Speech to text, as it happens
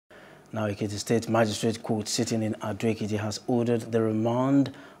Now, Ekiti State Magistrate Court sitting in Ado Ekiti has ordered the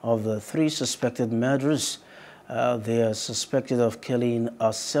remand of the 3 suspected murderers. They are suspected of killing a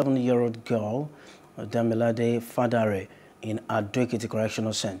 7-year-old girl, Damilade Fadare, in Ado Ekiti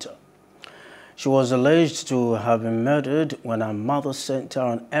Correctional Center. She was alleged to have been murdered when her mother sent her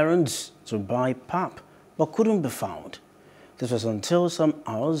on errands to buy pap, but couldn't be found. This was until some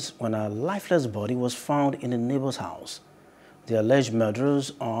hours when her lifeless body was found in a neighbor's house. The alleged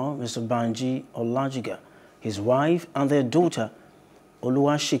murderers are Mr. Banji Olajiga, his wife, and their daughter,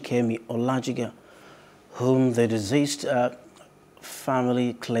 Oluwashikemi Olajiga, whom the deceased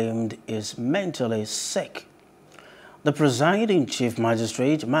family claimed is mentally sick. The presiding Chief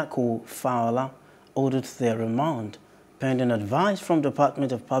Magistrate, Mako Fowler, ordered their remand, pending advice from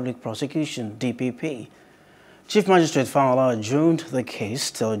Department of Public Prosecution, DPP. Chief Magistrate Fowler adjourned the case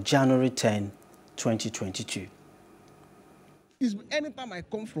till January 10, 2022. Anytime I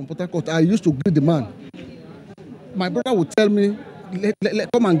come from Port Harcourt, I used to greet the man. My brother would tell me,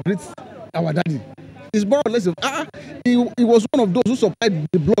 come and greet our daddy. His brother, he was one of those who supplied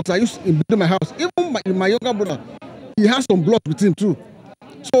the blocks I used to build my house. Even my younger brother, he has some blocks with him too.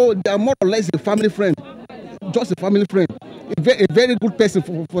 So they are more or less a family friend, just a family friend, a very good person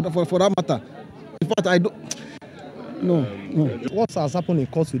for that matter. In fact, I don't. No. What has happened in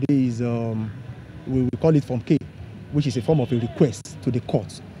court today is we call it Form K, which is a form of a request to the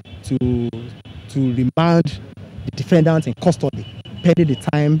court to remand the defendant in custody pending the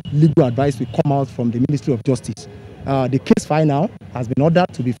time legal advice will come out from the Ministry of Justice. The case file now has been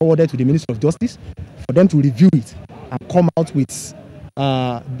ordered to be forwarded to the Ministry of Justice for them to review it and come out with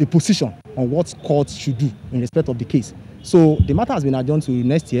the position on what court should do in respect of the case. So the matter has been adjourned to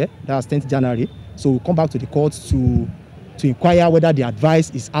next year, that's 10th January. So we'll come back to the court to inquire whether the advice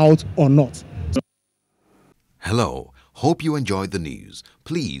is out or not. Hello, hope you enjoyed the news.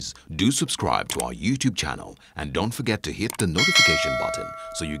 Please do subscribe to our YouTube channel and don't forget to hit the notification button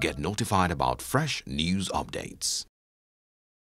so you get notified about fresh news updates.